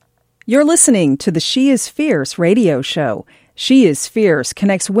You're listening to the She is Fierce radio show. She is Fierce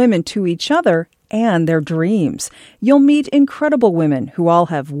connects women to each other and their dreams. You'll meet incredible women who all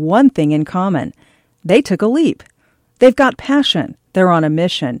have one thing in common. They took a leap. They've got passion. They're on a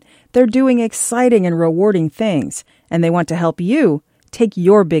mission. They're doing exciting and rewarding things, and they want to help you take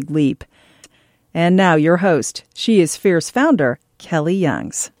your big leap. And now your host, She is Fierce founder, Kelly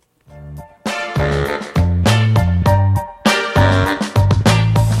Youngs.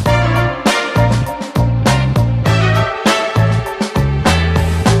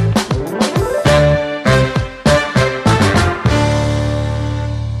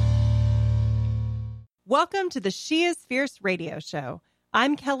 Welcome to the She is Fierce radio show.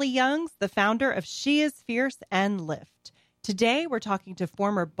 I'm Kelly Youngs, the founder of She is Fierce and Lift. Today, we're talking to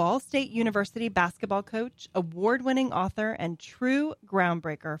former Ball State University basketball coach, award-winning author, and true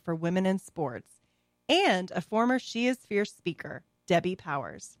groundbreaker for women in sports, and a former She is Fierce speaker, Debbie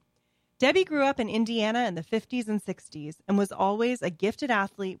Powers. Debbie grew up in Indiana in the 50s and 60s and was always a gifted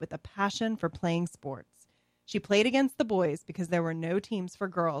athlete with a passion for playing sports. She played against the boys because there were no teams for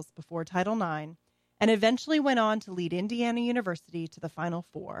girls before Title IX, and eventually went on to lead Indiana University to the Final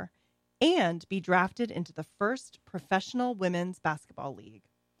Four and be drafted into the first professional women's basketball league.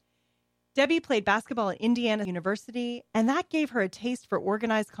 Debbie played basketball at Indiana University, and that gave her a taste for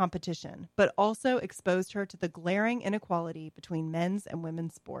organized competition, but also exposed her to the glaring inequality between men's and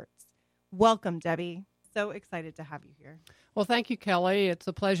women's sports. Welcome, Debbie. So excited to have you here. Well, thank you, Kelly. It's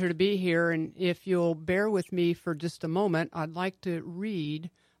a pleasure to be here, and if you'll bear with me for just a moment, I'd like to read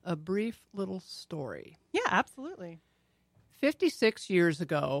a brief little story. Yeah, absolutely. 56 years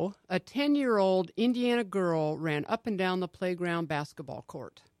ago, a 10-year-old Indiana girl ran up and down the playground basketball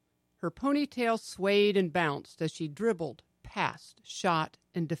court. Her ponytail swayed and bounced as she dribbled, passed, shot,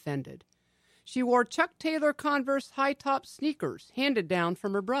 and defended. She wore Chuck Taylor Converse high-top sneakers handed down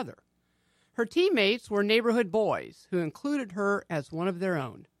from her brother. Her teammates were neighborhood boys who included her as one of their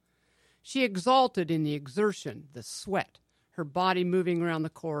own. She exulted in the exertion, the sweat, her body moving around the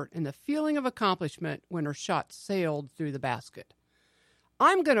court, and the feeling of accomplishment when her shot sailed through the basket.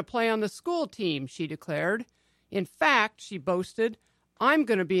 "I'm going to play on the school team," she declared. "In fact," she boasted, "I'm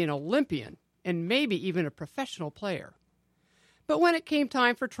going to be an Olympian and maybe even a professional player." But when it came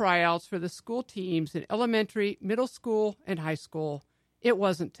time for tryouts for the school teams in elementary, middle school, and high school, it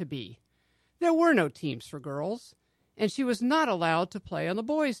wasn't to be. There were no teams for girls, and she was not allowed to play on the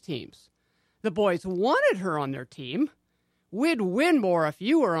boys' teams. The boys wanted her on their team. "We'd win more if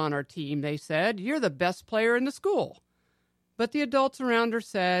you were on our team," they said. "You're the best player in the school." But the adults around her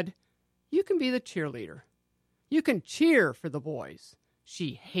said, "You can be the cheerleader. You can cheer for the boys."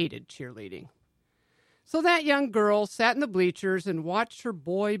 She hated cheerleading. So that young girl sat in the bleachers and watched her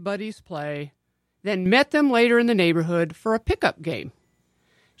boy buddies play, then met them later in the neighborhood for a pickup game.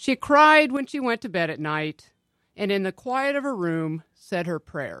 She cried when she went to bed at night, and in the quiet of her room said her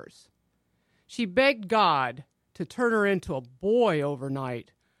prayers. She begged God to turn her into a boy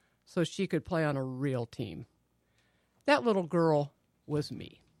overnight so she could play on a real team. That little girl was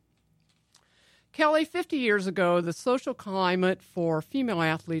me. Kelly, 50 years ago, the social climate for female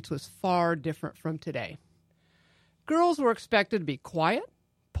athletes was far different from today. Girls were expected to be quiet,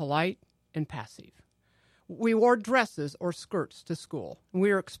 polite, and passive. We wore dresses or skirts to school, and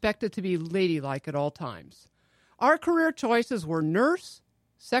we were expected to be ladylike at all times. Our career choices were nurse,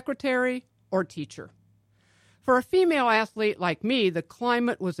 secretary, or teacher. For a female athlete like me, the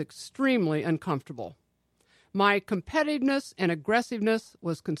climate was extremely uncomfortable. My competitiveness and aggressiveness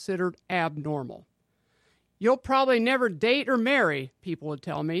was considered abnormal. "You'll probably never date or marry," people would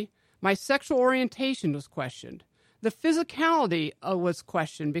tell me. My sexual orientation was questioned. The physicality was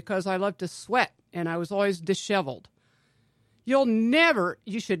questioned because I loved to sweat and I was always disheveled. You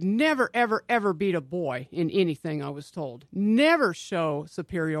should never, ever, ever beat a boy in anything," I was told. "Never show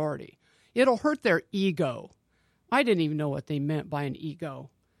superiority. It'll hurt their ego." I didn't even know what they meant by an ego.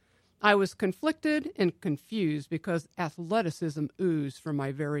 I was conflicted and confused because athleticism oozed from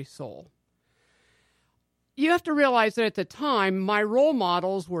my very soul. You have to realize that at the time, my role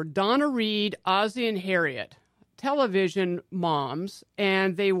models were Donna Reed, Ozzie, and Harriet, television moms,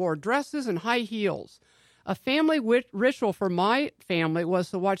 and they wore dresses and high heels. A family ritual for my family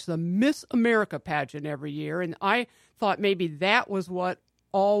was to watch the Miss America pageant every year, and I thought maybe that was what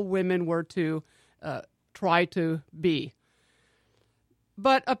all women were to try to be.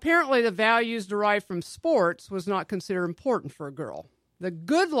 But apparently the values derived from sports was not considered important for a girl. The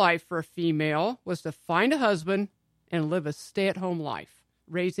good life for a female was to find a husband and live a stay-at-home life,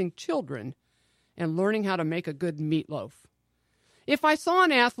 raising children and learning how to make a good meatloaf. If I saw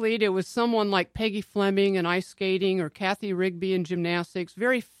an athlete, it was someone like Peggy Fleming in ice skating or Kathy Rigby in gymnastics,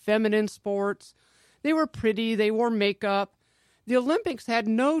 very feminine sports. They were pretty, they wore makeup. The Olympics had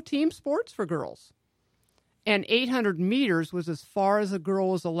no team sports for girls. And 800 meters was as far as a girl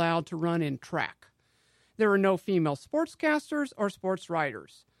was allowed to run in track. There were no female sportscasters or sports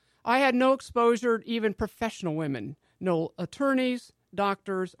writers. I had no exposure to even professional women, no attorneys,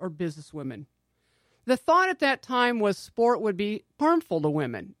 doctors, or businesswomen. The thought at that time was sport would be harmful to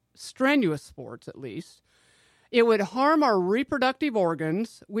women, strenuous sports at least. It would harm our reproductive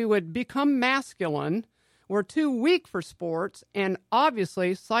organs. We would become masculine. We're too weak for sports and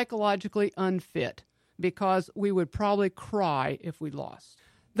obviously psychologically unfit because we would probably cry if we lost.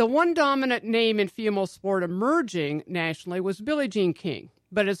 The one dominant name in female sport emerging nationally was Billie Jean King.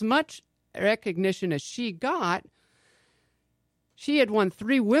 But as much recognition as she got, she had won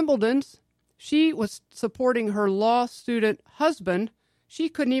 3 Wimbledons. She was supporting her law student husband. She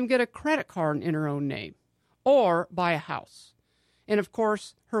couldn't even get a credit card in her own name or buy a house. And of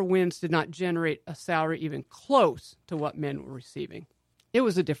course, her wins did not generate a salary even close to what men were receiving. It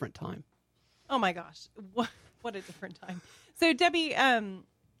was a different time. Oh my gosh. What a different time. So Debbie,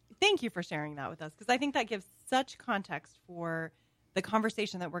 thank you for sharing that with us, because I think that gives such context for the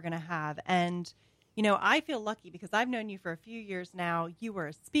conversation that we're going to have. And you know, I feel lucky because I've known you for a few years now. You were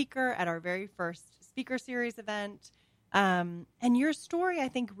a speaker at our very first Speaker Series event. And your story, I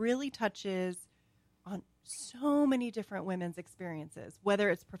think, really touches on so many different women's experiences, whether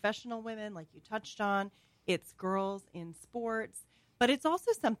it's professional women, like you touched on, it's girls in sports, but it's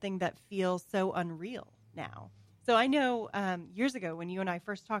also something that feels so unreal now. So I know years ago when you and I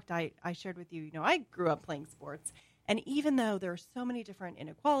first talked, I shared with you, I grew up playing sports. And even though there are so many different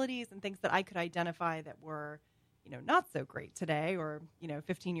inequalities and things that I could identify that were, not so great today or,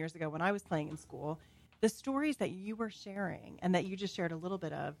 15 years ago when I was playing in school, the stories that you were sharing and that you just shared a little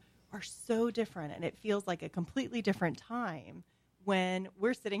bit of are so different. And it feels like a completely different time when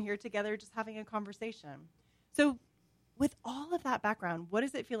we're sitting here together just having a conversation. So with all of that background, what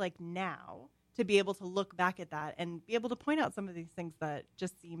does it feel like now to be able to look back at that and be able to point out some of these things that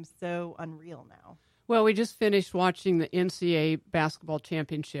just seem so unreal now? Well, we just finished watching the NCAA basketball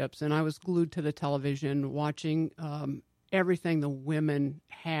championships, and I was glued to the television watching everything the women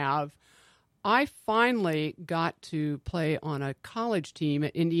have. I finally got to play on a college team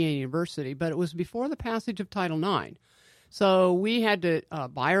at Indiana University, but it was before the passage of Title IX. So we had to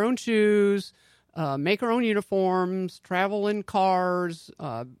buy our own shoes, make our own uniforms, travel in cars,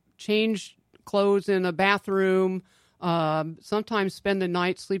 change clothes in a bathroom, sometimes spend the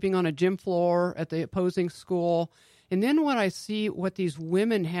night sleeping on a gym floor at the opposing school. And then what these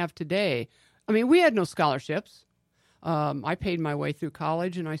women have today, we had no scholarships. I paid my way through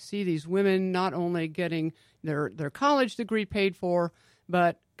college, and I see these women not only getting their college degree paid for,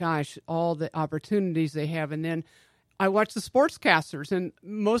 but gosh, all the opportunities they have. And then I watch the sportscasters, and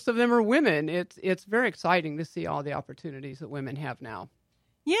most of them are women. It's very exciting to see all the opportunities that women have now.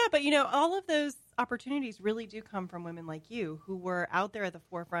 Yeah, but all of those opportunities really do come from women like you who were out there at the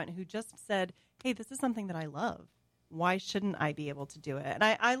forefront, who just said, hey, this is something that I love. Why shouldn't I be able to do it? And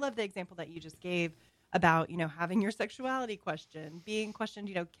I love the example that you just gave about, having your sexuality being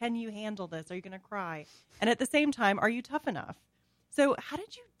questioned, can you handle this? Are you going to cry? And at the same time, are you tough enough? So how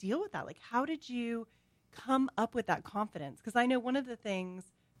did you deal with that? Like, how did you come up with that confidence? Because I know one of the things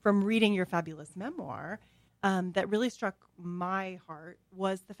from reading your fabulous memoir that really struck my heart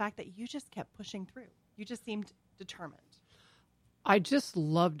was the fact that you just kept pushing through. You just seemed determined. I just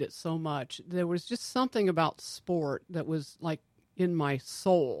loved it so much. There was just something about sport that was like in my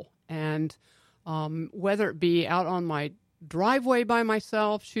soul. And whether it be out on my driveway by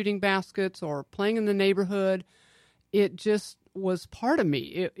myself, shooting baskets, or playing in the neighborhood, it just was part of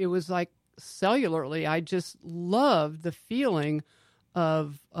me. It was like cellularly, I just loved the feeling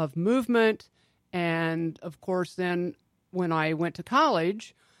of movement. And of course, then when I went to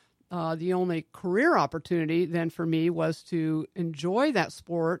college, the only career opportunity then for me was to enjoy that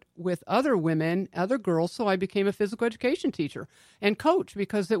sport with other women, other girls. So I became a physical education teacher and coach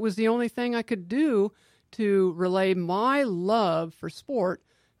because it was the only thing I could do to relay my love for sport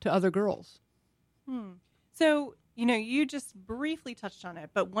to other girls. So, you just briefly touched on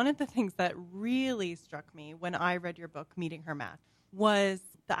it, but one of the things that really struck me when I read your book, Meeting Her Math, was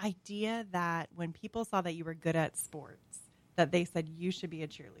the idea that when people saw that you were good at sports, that they said you should be a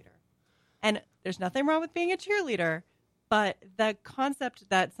cheerleader. And there's nothing wrong with being a cheerleader, but the concept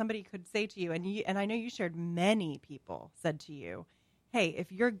that somebody could say to you, and I know you shared many people said to you, hey,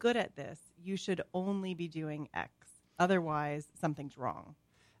 if you're good at this, you should only be doing X. Otherwise, something's wrong.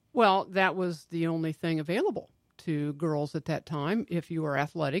 Well, that was the only thing available to girls at that time. If you were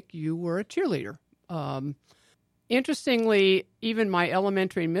athletic, you were a cheerleader. Interestingly, even my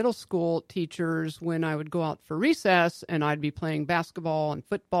elementary and middle school teachers, when I would go out for recess and I'd be playing basketball and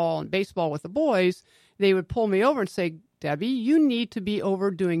football and baseball with the boys, they would pull me over and say, Debbie, you need to be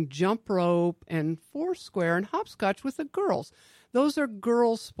over doing jump rope and foursquare and hopscotch with the girls. Those are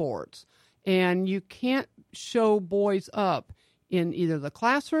girls' sports, and you can't show boys up in either the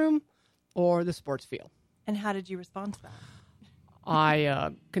classroom or the sports field. And how did you respond to that?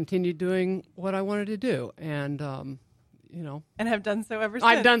 I continued doing what I wanted to do, and, And have done so ever since.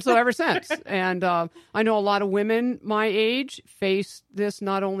 I've done so ever since. And I know a lot of women my age face this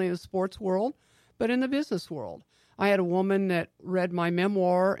not only in the sports world, but in the business world. I had a woman that read my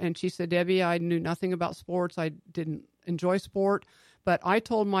memoir, and she said, Debbie, I knew nothing about sports. I didn't enjoy sport, but I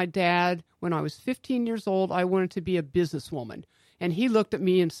told my dad when I was 15 years old I wanted to be a businesswoman. And he looked at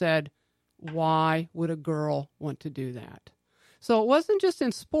me and said, why would a girl want to do that? So it wasn't just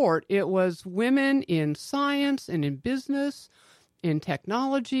in sport. It was women in science and in business, in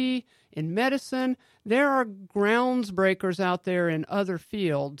technology, in medicine. There are groundsbreakers out there in other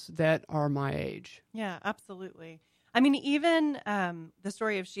fields that are my age. Yeah, absolutely. I mean, even the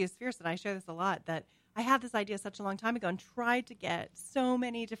story of She is Fierce, and I share this a lot, that I had this idea such a long time ago and tried to get so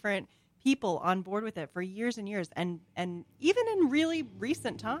many different people on board with it for years and years. And even in really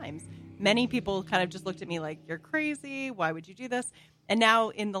recent times, many people kind of just looked at me like, you're crazy. Why would you do this? And now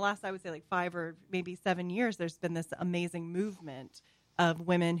in the last, I would say like 5 or maybe 7 years, there's been this amazing movement of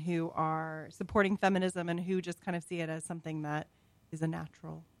women who are supporting feminism and who just kind of see it as something that is a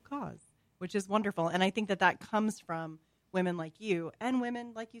natural cause, which is wonderful. And I think that comes from women like you and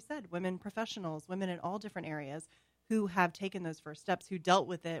women, like you said, women professionals, women in all different areas who have taken those first steps, who dealt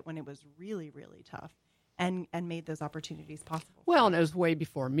with it when it was really, really tough and made those opportunities possible. Well, and it was way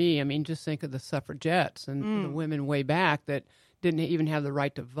before me. I mean, just think of the suffragettes and the women way back that didn't even have the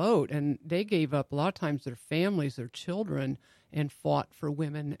right to vote. And they gave up a lot of times their families, their children, and fought for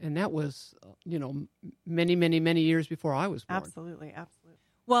women. And that was, many, many, many years before I was born. Absolutely, absolutely.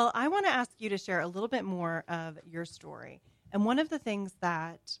 Well, I want to ask you to share a little bit more of your story. And one of the things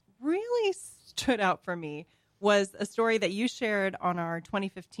that really stood out for me was a story that you shared on our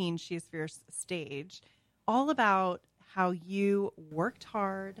 2015 She is Fierce stage, all about how you worked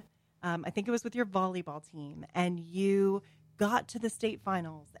hard. I think it was with your volleyball team, and you got to the state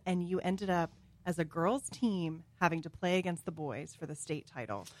finals, and you ended up as a girls' team having to play against the boys for the state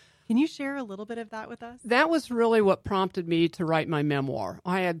title. Can you share a little bit of that with us? That was really what prompted me to write my memoir.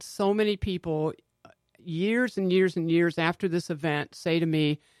 I had so many people years and years and years after this event say to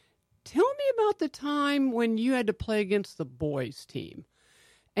me, tell me about the time when you had to play against the boys' team.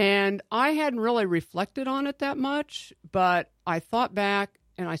 And I hadn't really reflected on it that much, but I thought back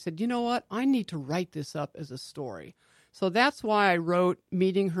and I said, you know what? I need to write this up as a story. So that's why I wrote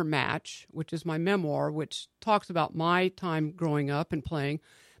Meeting Her Match, which is my memoir, which talks about my time growing up and playing.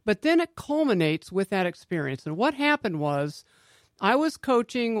 But then it culminates with that experience. And what happened was I was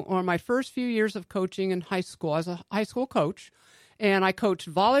coaching on my first few years of coaching in high school as a high school coach. And I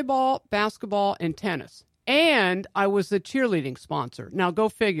coached volleyball, basketball, and tennis. And I was the cheerleading sponsor. Now, go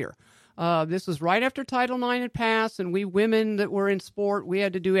figure. This was right after Title IX had passed, and we women that were in sport, we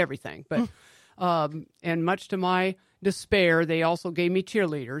had to do everything. But and much to my despair, they also gave me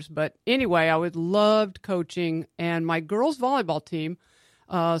cheerleaders. But anyway, I loved coaching. And my girls' volleyball team,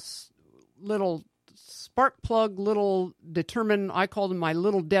 little spark plug, little determined, I call them my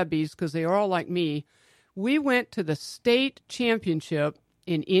little Debbies because they are all like me. We went to the state championship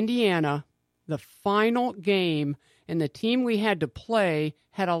in Indiana, the final game, and the team we had to play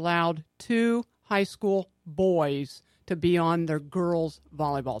had allowed 2 high school boys to be on their girls'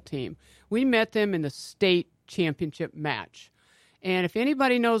 volleyball team. We met them in the state championship match. And if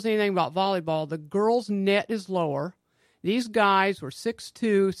anybody knows anything about volleyball, the girls' net is lower. These guys were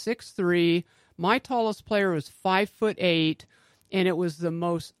 6'2", 6'3". My tallest player was 5'8". And it was the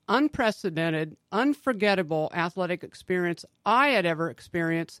most unprecedented, unforgettable athletic experience I had ever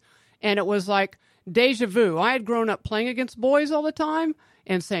experienced. And it was like deja vu. I had grown up playing against boys all the time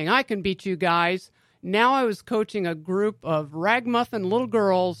and saying, I can beat you guys. Now I was coaching a group of ragamuffin little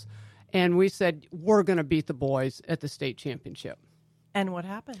girls, and we said, we're going to beat the boys at the state championship. And what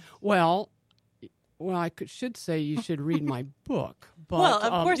happened? Well, I should say you should read my book. But, well,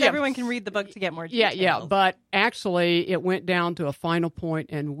 of course, everyone can read the book to get more details. Yeah, but actually it went down to a final point,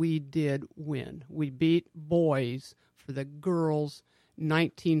 and we did win. We beat boys for the girls'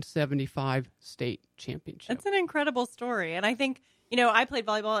 1975 state championship. It's an incredible story. And I think, I played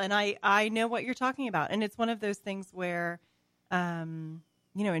volleyball, and I know what you're talking about. And it's one of those things where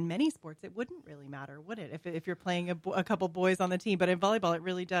in many sports, it wouldn't really matter, would it? If you're playing a couple boys on the team, but in volleyball, it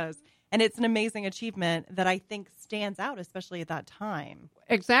really does. And it's an amazing achievement that I think stands out, especially at that time.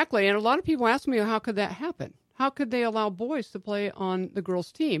 Exactly. And a lot of people ask me, how could that happen? How could they allow boys to play on the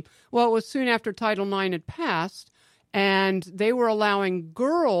girls' team? Well, it was soon after Title IX had passed, and they were allowing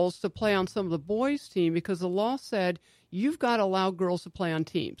girls to play on some of the boys' team because the law said you've got to allow girls to play on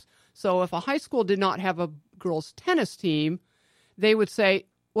teams. So if a high school did not have a girls' tennis team, they would say,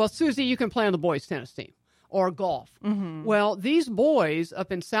 well, Susie, you can play on the boys' tennis team or golf. Mm-hmm. Well, these boys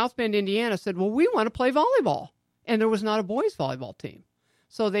up in South Bend, Indiana said, well, we want to play volleyball. And there was not a boys' volleyball team.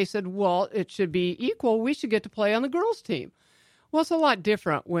 So they said, well, it should be equal. We should get to play on the girls' team. Well, it's a lot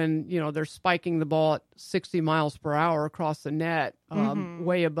different when, they're spiking the ball at 60 miles per hour across the net,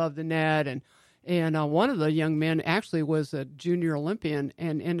 way above the net. And one of the young men actually was a junior Olympian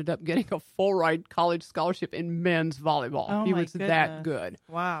and ended up getting a full ride college scholarship in men's volleyball. Oh, he was that good.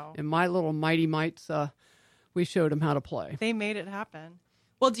 Wow. And my little mighty mites, we showed him how to play. They made it happen.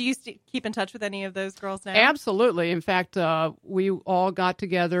 Well, do you keep in touch with any of those girls now? Absolutely. In fact, we all got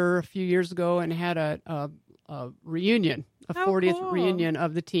together a few years ago and had a reunion, a 40th reunion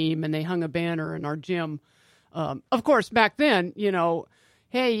of the team, and they hung a banner in our gym. Of course, back then,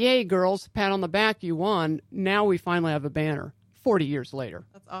 hey, yay, girls, pat on the back, you won. Now we finally have a banner 40 years later.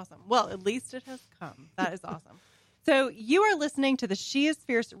 That's awesome. Well, at least it has come. That is awesome. So you are listening to the She is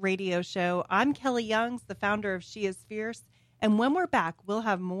Fierce radio show. I'm Kelly Youngs, the founder of She is Fierce. And when we're back, we'll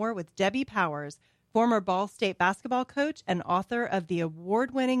have more with Debbie Powers, former Ball State basketball coach and author of the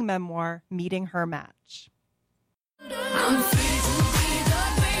award-winning memoir, Meeting Her Match. I'm free to be the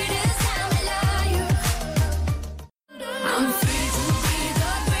greatest, I'm a liar. I'm free to be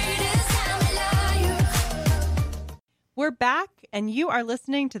the greatest, I'm a liar. We're back, and you are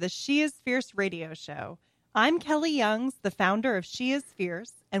listening to the She is Fierce radio show. I'm Kelly Youngs, the founder of She is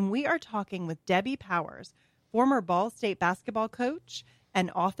Fierce, and we are talking with Debbie Powers, former Ball State basketball coach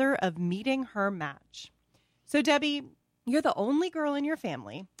and author of Meeting Her Match. So, Debbie, you're the only girl in your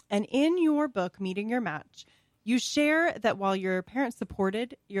family, and in your book, Meeting Your Match, you share that while your parents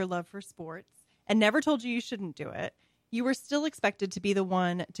supported your love for sports and never told you shouldn't do it, you were still expected to be the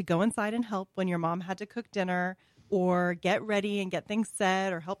one to go inside and help when your mom had to cook dinner or get ready and get things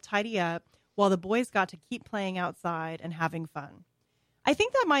set or help tidy up while the boys got to keep playing outside and having fun. I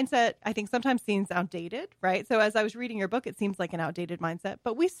think that mindset, sometimes seems outdated, right? So as I was reading your book, it seems like an outdated mindset,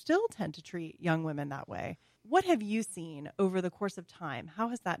 but we still tend to treat young women that way. What have you seen over the course of time? How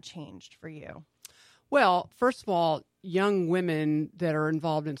has that changed for you? Well, first of all, young women that are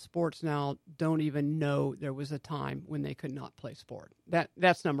involved in sports now don't even know there was a time when they could not play sport.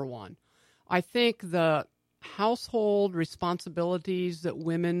 That's number one. I think the household responsibilities that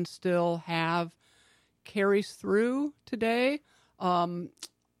women still have carries through today.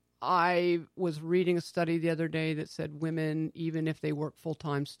 I was reading a study the other day that said women, even if they work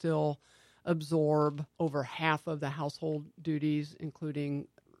full-time, still absorb over half of the household duties, including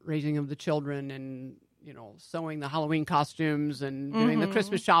raising of the children and, sewing the Halloween costumes and doing the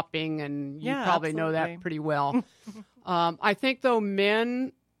Christmas shopping. And you probably know that pretty well. I think, though,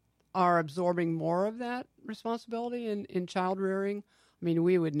 men are absorbing more of that responsibility in child rearing. I mean,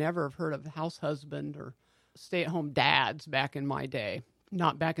 we would never have heard of house husband or stay-at-home dads back in my day,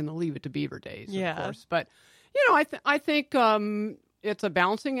 not back in the Leave It to Beaver days, of course. But, I think it's a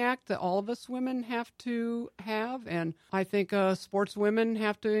balancing act that all of us women have to have, and I think sports women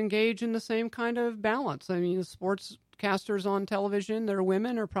have to engage in the same kind of balance. I mean, the sportscasters on television, they're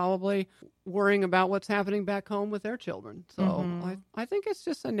women, are probably worrying about what's happening back home with their children. So I think it's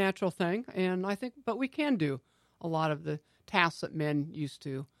just a natural thing, and but we can do a lot of the tasks that men used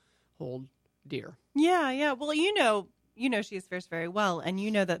to hold dear. Yeah. Well, you know She is Fierce very well, and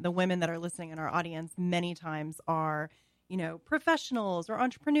you know that the women that are listening in our audience many times are, professionals or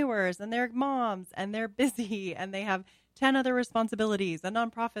entrepreneurs, and they're moms, and they're busy, and they have 10 other responsibilities and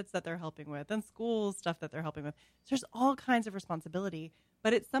nonprofits that they're helping with and school stuff that they're helping with. So there's all kinds of responsibility,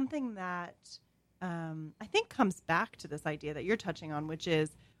 but it's something that I think comes back to this idea that you're touching on, which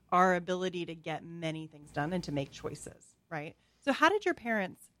is our ability to get many things done and to make choices, right? So how did your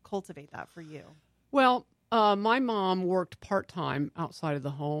parents cultivate that for you? Well, my mom worked part-time outside of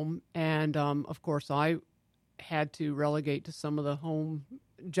the home, and of course I had to relegate to some of the home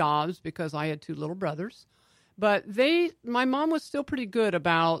jobs because I had two little brothers. But my mom was still pretty good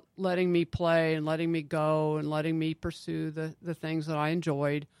about letting me play and letting me go and letting me pursue the things that I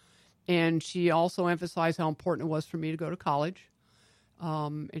enjoyed. And she also emphasized how important it was for me to go to college.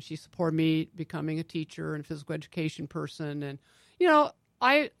 And she supported me becoming a teacher and physical education person. And,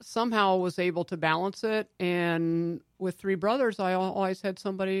 I somehow was able to balance it. And with 3 brothers, I always had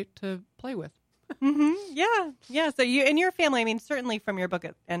somebody to play with. Yeah. Yeah. So you and your family, I mean, certainly from your book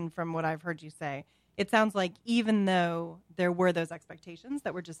and from what I've heard you say, it sounds like even though there were those expectations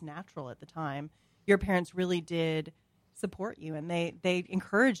that were just natural at the time, your parents really did support you, and they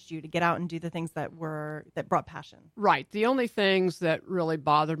encouraged you to get out and do the things that brought passion. Right. The only things that really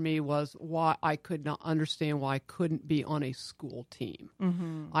bothered me was why I could not understand why I couldn't be on a school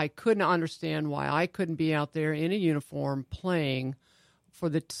team. I couldn't understand why I couldn't be out there in a uniform playing for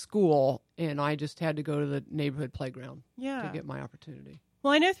the school, and I just had to go to the neighborhood playground to get my opportunity.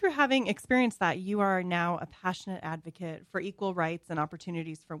 Well, I know through having experienced that, you are now a passionate advocate for equal rights and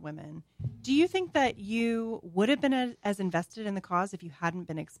opportunities for women. Do you think that you would have been as invested in the cause if you hadn't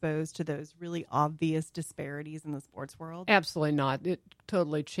been exposed to those really obvious disparities in the sports world? Absolutely not. It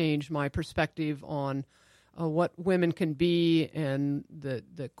totally changed my perspective on what women can be and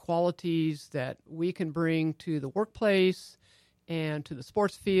the qualities that we can bring to the workplace and to the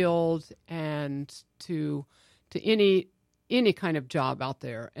sports field and to any kind of job out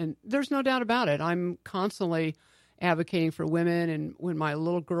there. And there's no doubt about it. I'm constantly advocating for women. And when my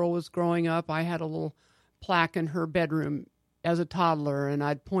little girl was growing up, I had a little plaque in her bedroom as a toddler, and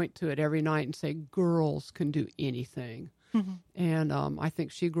I'd point to it every night and say, girls can do anything. And I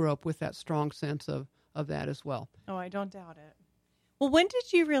think she grew up with that strong sense of that as well. Oh, I don't doubt it. Well, when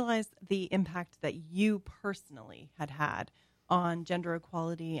did you realize the impact that you personally had on gender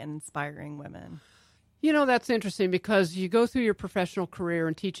equality and inspiring women? You know, that's interesting because you go through your professional career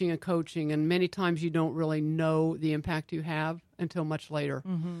in teaching and coaching, and many times you don't really know the impact you have until much later.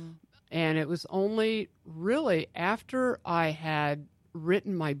 And it was only really after I had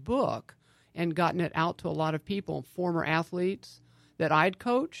written my book and gotten it out to a lot of people, former athletes that I'd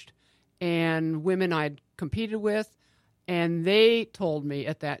coached and women I'd competed with, and they told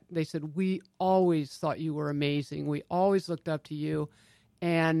me they said, we always thought you were amazing. We always looked up to you.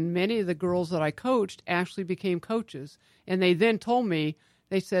 And many of the girls that I coached actually became coaches. And they then told me,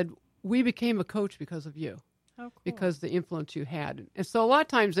 they said, we became a coach because of you, because the influence you had. And so a lot of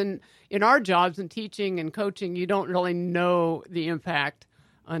times in our jobs in teaching and coaching, you don't really know the impact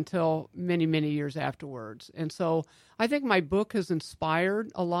until many, many years afterwards. And so I think my book has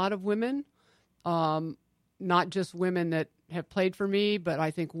inspired a lot of women, not just women that have played for me, but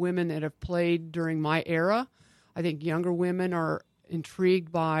I think women that have played during my era. I think younger women are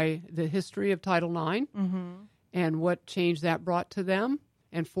intrigued by the history of Title IX and what change that brought to them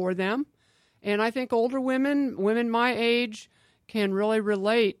and for them. And I think older women my age, can really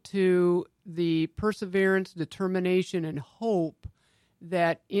relate to the perseverance, determination, and hope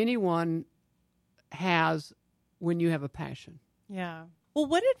that anyone has when you have a passion. Yeah. Well,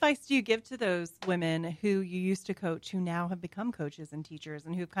 what advice do you give to those women who you used to coach who now have become coaches and teachers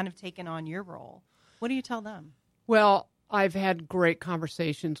and who've kind of taken on your role? What do you tell them? Well, I've had great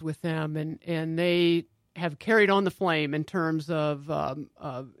conversations with them, and they have carried on the flame in terms of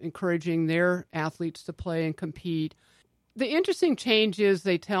encouraging their athletes to play and compete. The interesting changes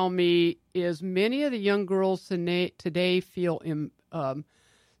they tell me is many of the young girls today feel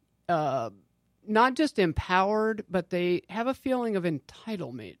not just empowered, but they have a feeling of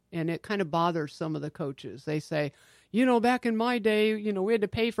entitlement, and it kind of bothers some of the coaches. They say, back in my day, we had to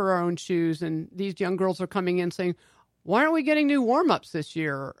pay for our own shoes, and these young girls are coming in saying, why aren't we getting new warm-ups this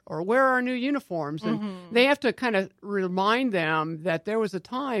year? Or where are our new uniforms? And they have to kind of remind them that there was a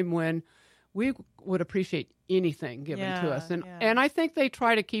time when we would appreciate anything given to us. And I think they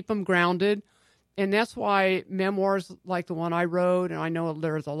try to keep them grounded. And that's why memoirs like the one I wrote, and I know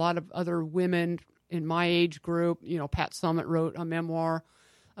there's a lot of other women in my age group, Pat Summitt wrote a memoir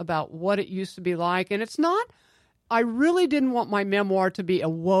about what it used to be like. And it's not, I really didn't want my memoir to be a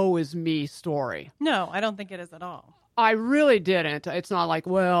woe is me story. No, I don't think it is at all. I really didn't. It's not like,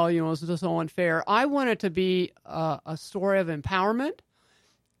 it's just so unfair. I want it to be a story of empowerment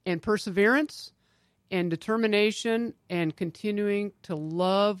and perseverance and determination and continuing to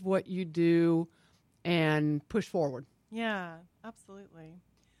love what you do and push forward. Yeah, absolutely.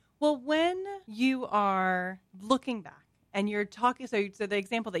 Well, when you are looking back and you're talking, so the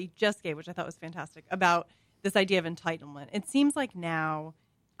example that you just gave, which I thought was fantastic, about this idea of entitlement, it seems like now,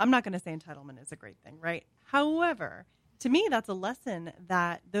 I'm not going to say entitlement is a great thing, right? However, to me, that's a lesson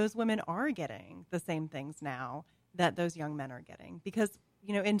that those women are getting the same things now that those young men are getting. Because,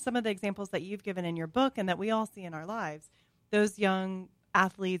 in some of the examples that you've given in your book and that we all see in our lives, those young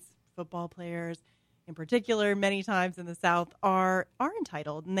athletes, football players in particular, many times in the South are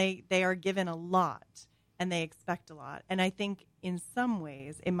entitled, and they are given a lot. and they expect a lot. And I think in some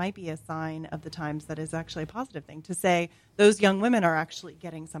ways it might be a sign of the times that is actually a positive thing to say those young women are actually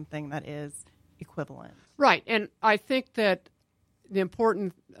getting something that is equivalent. Right. And I think that the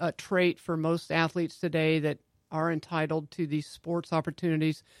important trait for most athletes today that are entitled to these sports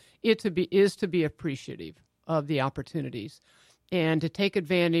opportunities is to be appreciative of the opportunities and to take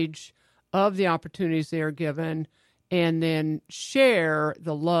advantage of the opportunities they are given and then share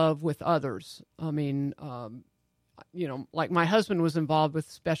the love with others. I mean, like my husband was involved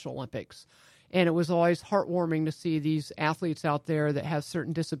with Special Olympics, and it was always heartwarming to see these athletes out there that have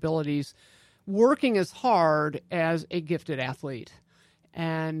certain disabilities working as hard as a gifted athlete.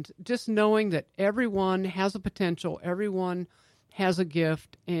 And just knowing that everyone has a potential, everyone has a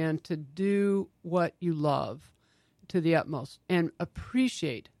gift, and to do what you love to the utmost and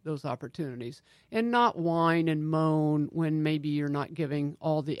appreciate those opportunities and not whine and moan when maybe you're not giving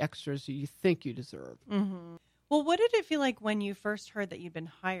all the extras you think you deserve. Mm-hmm. Well, what did it feel like when you first heard that you'd been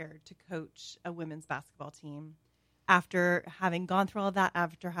hired to coach a women's basketball team after having gone through all of that,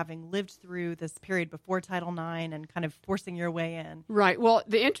 after having lived through this period before Title IX and kind of forcing your way in? Right. Well,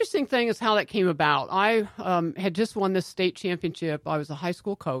 the interesting thing is how that came about. I had just won this state championship. I was a high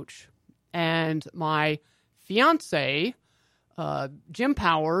school coach, and my fiance, Jim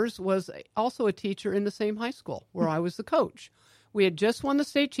Powers, was also a teacher in the same high school where I was the coach. We had just won the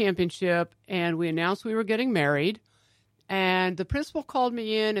state championship, and we announced we were getting married. And the principal called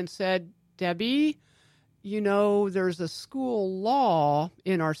me in and said, Debbie, there's a school law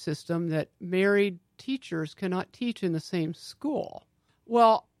in our system that married teachers cannot teach in the same school.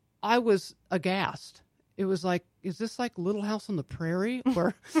 Well, I was aghast. It was like, is this like Little House on the Prairie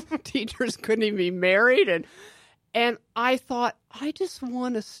where teachers couldn't even be married? And I thought, I just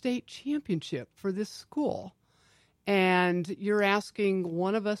won a state championship for this school, and you're asking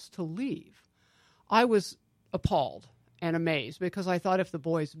one of us to leave. I was appalled and amazed because I thought if the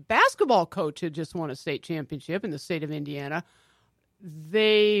boys' basketball coach had just won a state championship in the state of Indiana,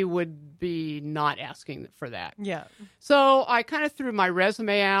 they would be not asking for that. Yeah. So I kind of threw my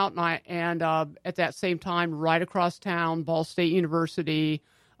resume out, and at that same time, right across town, Ball State University,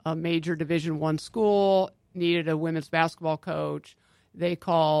 a major Division I school, needed a women's basketball coach. They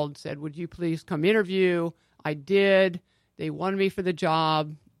called, said, would you please come interview? I did. They wanted me for the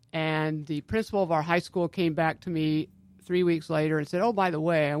job, and the principal of our high school came back to me 3 weeks later and said, oh, by the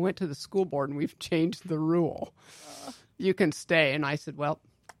way, I went to the school board and we've changed the rule. You can stay. And I said, well,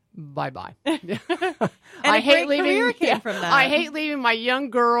 bye-bye. I hate leaving from that. I hate leaving my young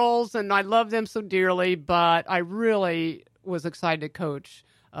girls, and I love them so dearly, but I really was excited to coach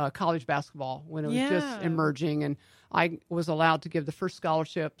college basketball when it was just emerging. And I was allowed to give the first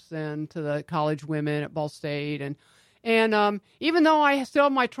scholarships and to the college women at Ball State. And even though I still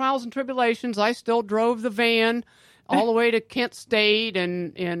had my trials and tribulations, I still drove the van all the way to Kent State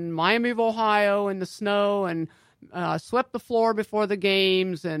and in Miami of Ohio in the snow, and swept the floor before the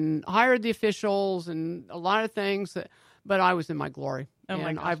games and hired the officials and a lot of things. But I was in my glory.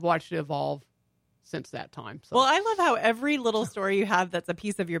 And I've watched it evolve since that time. So. Well, I love how every little story you have that's a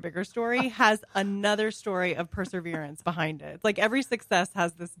piece of your bigger story has another story of perseverance behind it. It's like every success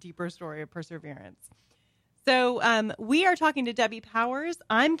has this deeper story of perseverance. So we are talking to Debbie Powers.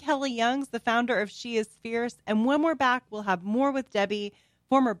 I'm Kelly Youngs, the founder of She Is Fierce. And when we're back, we'll have more with Debbie,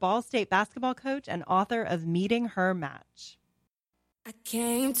 former Ball State basketball coach and author of Meeting Her Match. I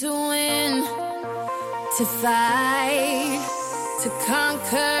came to win, to fight, to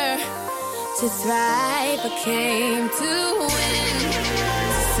conquer, to thrive. I came to win,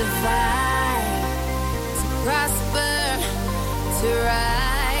 to survive, to prosper, to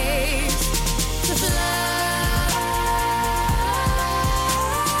rise, to fly.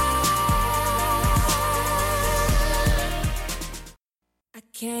 I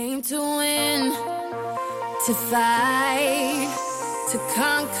came to win, to fight, to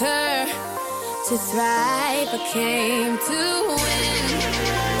conquer, to thrive. I came to win,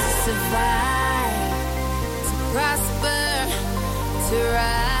 to survive, to prosper, to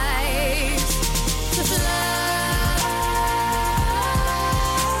rise, to fly.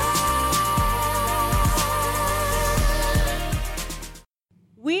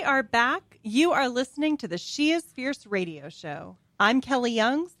 We are back. You are listening to the She Is Fierce radio show. I'm Kelly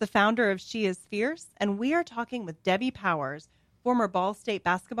Youngs, the founder of She Is Fierce, and we are talking with Debbie Powers, former Ball State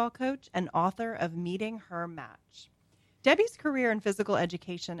basketball coach and author of Meeting Her Match. Debbie's career in physical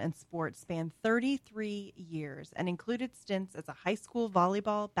education and sports spanned 33 years and included stints as a high school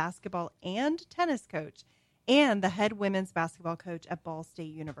volleyball, basketball, and tennis coach, and the head women's basketball coach at Ball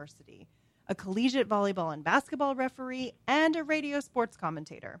State University, a collegiate volleyball and basketball referee, and a radio sports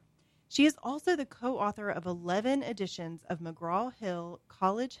commentator. She is also the co-author of 11 editions of McGraw-Hill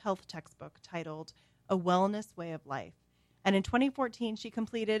College Health Textbook titled A Wellness Way of Life. And in 2014, she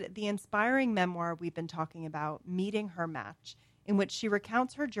completed the inspiring memoir we've been talking about, Meeting Her Match, in which she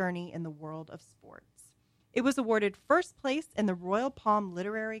recounts her journey in the world of sports. It was awarded first place in the Royal Palm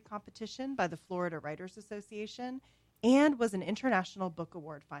Literary Competition by the Florida Writers Association and was an International Book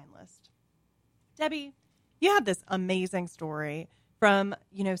Award finalist. Debbie, you had this amazing story from,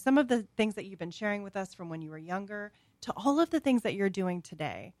 some of the things that you've been sharing with us from when you were younger to all of the things that you're doing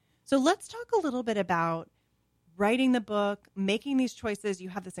today. So let's talk a little bit about writing the book, making these choices. You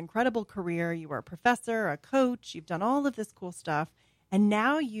have this incredible career. You were a professor, a coach. You've done all of this cool stuff. And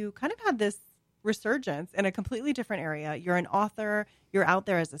now you kind of had this resurgence in a completely different area. You're an author. You're out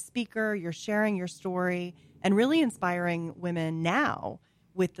there as a speaker. You're sharing your story and really inspiring women now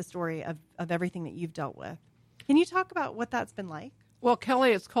with the story of everything that you've dealt with. Can you talk about what that's been like? Well,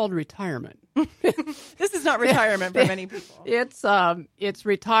 Kelly, it's called retirement. This is not retirement for many people. It's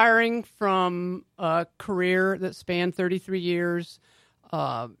retiring from a career that spanned 33 years.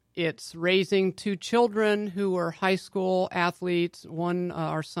 It's raising 2 children who are high school athletes. One,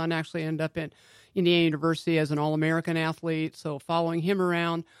 our son, actually ended up at Indiana University as an All-American athlete, so following him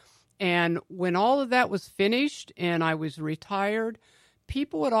around. And when all of that was finished and I was retired,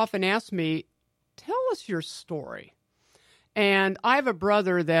 people would often ask me, tell us your story. And I have a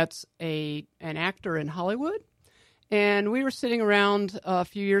brother that's an actor in Hollywood. And we were sitting around a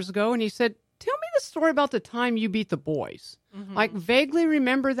few years ago, and he said, tell me the story about the time you beat the boys. Mm-hmm. I vaguely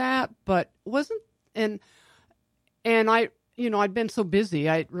remember that, but wasn't, and I, I'd been so busy,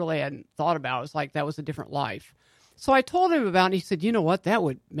 I really hadn't thought about it. It was like that was a different life. So I told him about it, and he said, you know what, that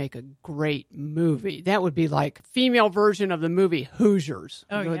would make a great movie. That would be like female version of the movie Hoosiers.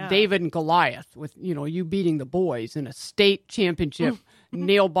 Yeah. David and Goliath with, you beating the boys in a state championship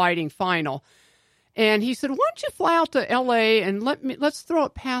nail-biting final. And he said, why don't you fly out to L.A. and let's throw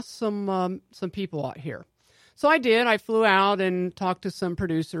it past some people out here. So I did. I flew out and talked to some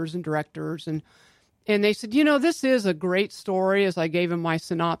producers and directors, and they said, this is a great story, as I gave them my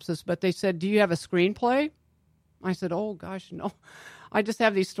synopsis, but they said, do you have a screenplay? I said, oh, gosh, no. I just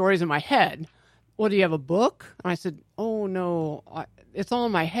have these stories in my head. Well, do you have a book? And I said, oh, no, it's all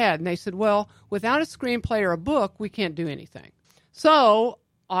in my head. And they said, well, without a screenplay or a book, we can't do anything. So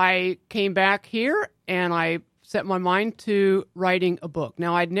I came back here and I set my mind to writing a book.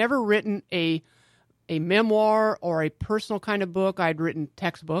 Now, I'd never written a memoir or a personal kind of book. I'd written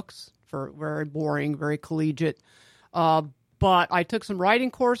textbooks for very boring, very collegiate. But I took some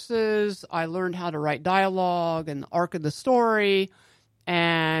writing courses. I learned how to write dialogue and the arc of the story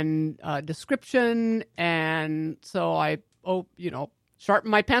and description. And so I,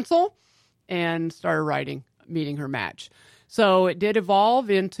 sharpened my pencil and started writing Meeting Her Match. So it did evolve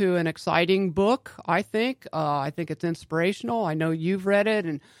into an exciting book, I think. I think it's inspirational. I know you've read it,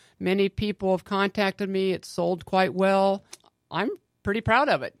 and many people have contacted me. It's sold quite well. I'm pretty proud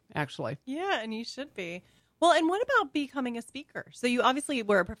of it, actually. Yeah, and you should be. Well, and what about becoming a speaker? So you obviously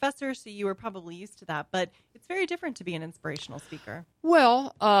were a professor, so you were probably used to that, but it's very different to be an inspirational speaker.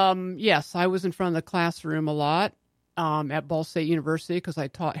 Well, yes, I was in front of the classroom a lot at Ball State University because I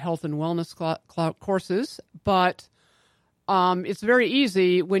taught health and wellness courses, but it's very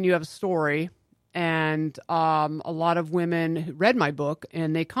easy when you have a story, and a lot of women who read my book,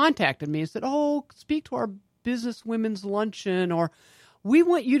 and they contacted me and said, oh, speak to our business women's luncheon, or we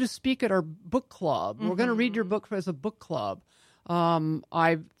want you to speak at our book club. Mm-hmm. We're going to read your book as a book club.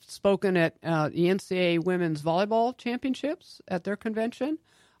 I've spoken at the NCAA Women's Volleyball Championships at their convention.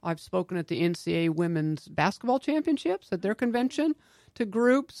 I've spoken at the NCAA Women's Basketball Championships at their convention to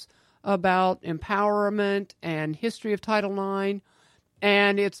groups about empowerment and history of Title IX.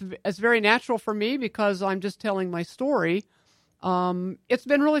 And it's very natural for me because I'm just telling my story. It's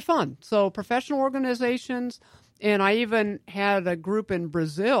been really fun. So professional organizations, and I even had a group in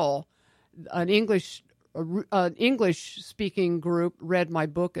Brazil, an English-speaking group read my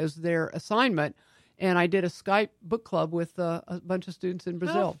book as their assignment, and I did a Skype book club with a bunch of students in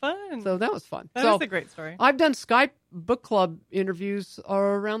Brazil. Oh, fun. So that was fun. That is a great story. I've done Skype book club interviews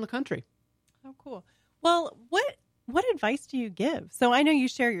around the country. Oh, cool. Well, what advice do you give? So I know you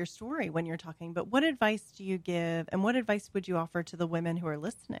share your story when you're talking, but what advice do you give, and what advice would you offer to the women who are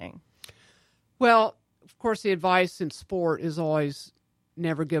listening? Well, of course, the advice in sport is always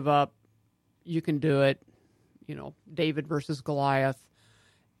never give up. You can do it. David versus Goliath.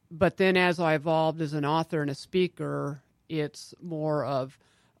 But then as I evolved as an author and a speaker, it's more of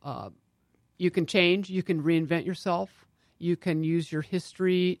you can change, you can reinvent yourself, you can use your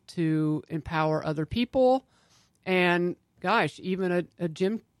history to empower other people. And gosh, even a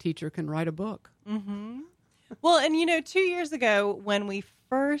gym teacher can write a book. Well, and 2 years ago when we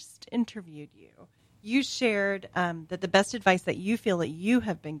first interviewed you, you shared that the best advice that you feel that you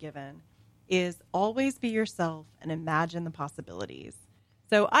have been given is always be yourself and imagine the possibilities.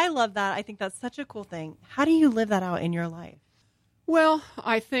 So I love that. I think that's such a cool thing. How do you live that out in your life? Well,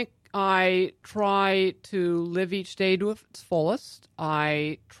 I think I try to live each day to its fullest.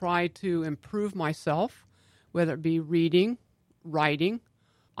 I try to improve myself, whether it be reading, writing.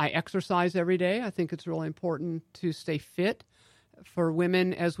 I exercise every day. I think it's really important to stay fit for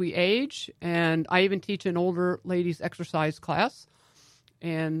women as we age. And I even teach an older ladies exercise class.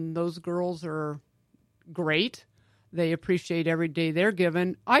 And those girls are great. They appreciate every day they're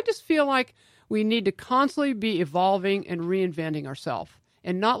given. I just feel like we need to constantly be evolving and reinventing ourselves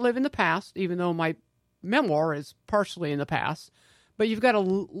and not live in the past, even though my memoir is partially in the past. But you've got to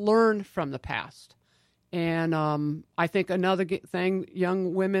learn from the past. And I think another thing,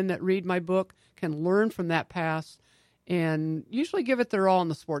 young women that read my book can learn from that past and usually give it their all in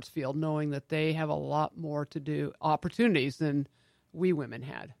the sports field, knowing that they have a lot more to do, opportunities than we women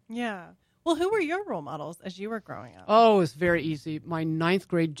had. Yeah. Well, who were your role models as you were growing up? Oh, it was very easy. My 9th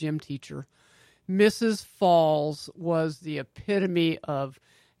grade gym teacher, Mrs. Falls, was the epitome of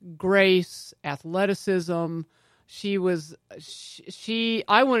grace, athleticism.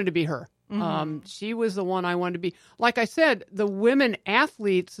 I wanted to be her. She was the one I wanted to be. Like I said, the women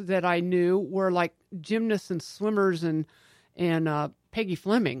athletes that I knew were like gymnasts and swimmers and Peggy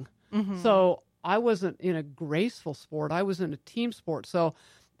Fleming. So I wasn't in a graceful sport. I was in a team sport. So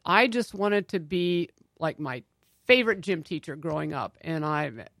I just wanted to be like my favorite gym teacher growing up. And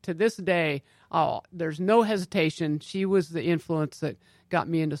to this day, there's no hesitation. She was the influence that got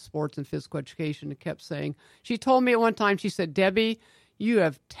me into sports and physical education and kept saying, she told me at one time, she said, Debbie, you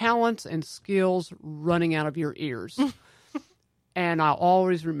have talents and skills running out of your ears. And I'll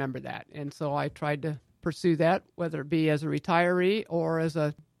always remember that. And so I tried to pursue that, whether it be as a retiree or as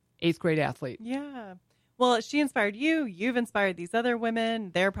a 8th grade athlete. Yeah. Well, she inspired you. You've inspired these other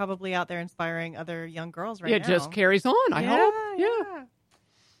women. They're probably out there inspiring other young girls right now. It just carries on, I hope. Yeah.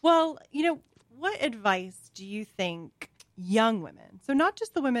 Well, what advice do you think young women, so not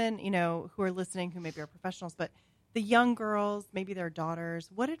just the women, who are listening who maybe are professionals, but the young girls, maybe their daughters,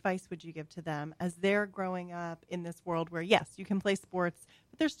 what advice would you give to them as they're growing up in this world where, yes, you can play sports,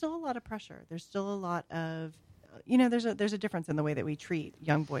 but there's still a lot of pressure. There's still a lot of, there's a difference in the way that we treat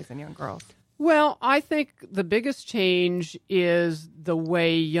young boys and young girls. Well, I think the biggest change is the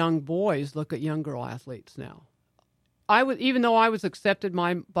way young boys look at young girl athletes now. Even though I was accepted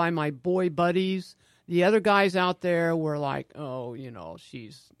by my boy buddies, the other guys out there were like, oh,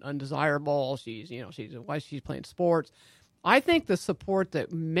 she's undesirable. Why she's playing sports. I think the support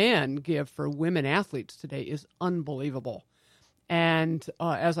that men give for women athletes today is unbelievable. And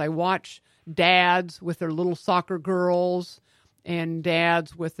as I watch dads with their little soccer girls and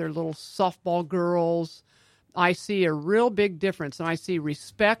dads with their little softball girls, I see a real big difference. And I see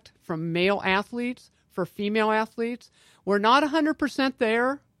respect from male athletes for female athletes. We're not 100%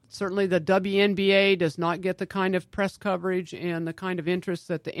 there. Certainly the WNBA does not get the kind of press coverage and the kind of interest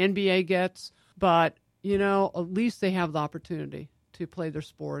that the NBA gets. But, at least they have the opportunity to play their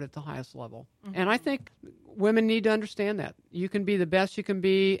sport at the highest level. And I think women need to understand that. You can be the best you can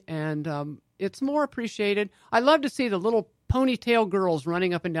be, and it's more appreciated. I love to see the little ponytail girls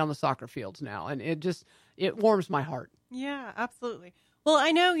running up and down the soccer fields now, and it warms my heart. Yeah, absolutely. Well,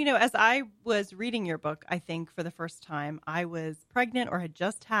 I know, as I was reading your book, I think for the first time, I was pregnant or had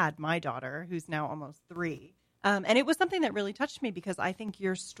just had my daughter, who's now almost 3. And it was something that really touched me because I think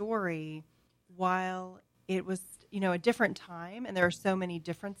your story, while it was, a different time and there are so many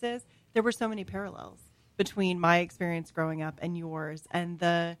differences, there were so many parallels between my experience growing up and yours. And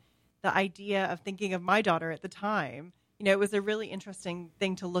the idea of thinking of my daughter at the time, it was a really interesting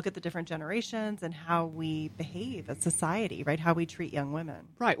thing to look at the different generations and how we behave as society, right? How we treat young women.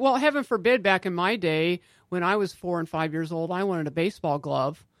 Right. Well, heaven forbid, back in my day, when I was 4 and 5 years old, I wanted a baseball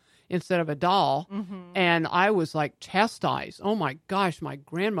glove instead of a doll. And I was like chastised. Oh my gosh, my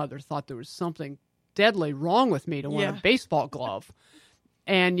grandmother thought there was something deadly wrong with me to want a baseball glove.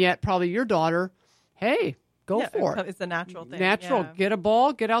 And yet probably your daughter, hey, go for it. It's a natural thing. Natural. Yeah. Get a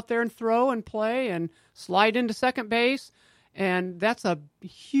ball, get out there and throw and play and slide into second base. And that's a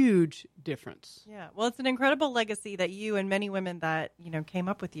huge difference. Yeah. Well, it's an incredible legacy that you and many women that, came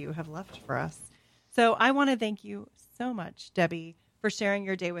up with you have left for us. So I want to thank you so much, Debbie, for sharing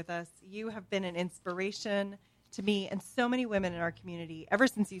your day with us. You have been an inspiration to me and so many women in our community ever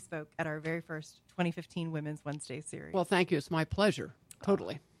since you spoke at our very first 2015 Women's Wednesday series. Well, thank you. It's my pleasure.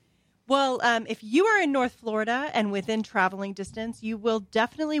 Totally. Well, if you are in North Florida and within traveling distance, you will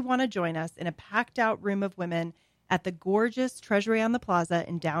definitely want to join us in a packed out room of women at the gorgeous Treasury on the Plaza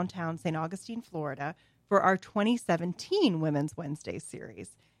in downtown St. Augustine, Florida, for our 2017 Women's Wednesday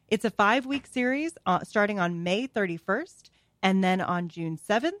series. It's a 5-week series starting on May 31st and then on June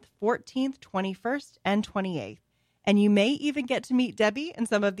 7th, 14th, 21st, and 28th. And you may even get to meet Debbie and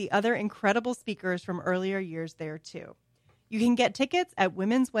some of the other incredible speakers from earlier years there, too. You can get tickets at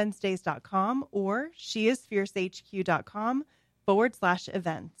womenswednesdays.com or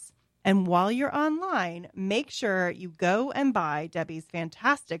sheisfiercehq.com/events. And while you're online, make sure you go and buy Debbie's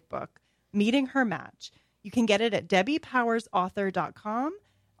fantastic book, Meeting Her Match. You can get it at debbiepowersauthor.com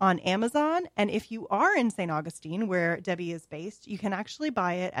on Amazon. And if you are in St. Augustine, where Debbie is based, you can actually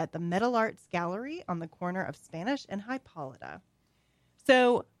buy it at the Metal Arts Gallery on the corner of Spanish and Hippolyta.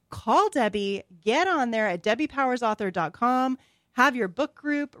 So call Debbie, get on there at debbiepowersauthor.com, have your book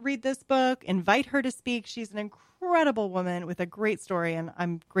group read this book, invite her to speak. She's an incredible woman with a great story, and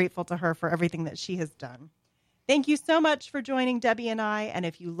I'm grateful to her for everything that she has done. Thank you so much for joining Debbie and I. And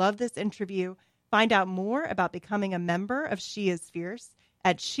if you love this interview, find out more about becoming a member of She Is Fierce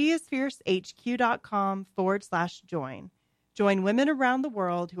at sheisfiercehq.com/join. Join women around the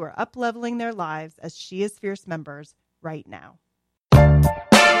world who are up-leveling their lives as She Is Fierce members right now.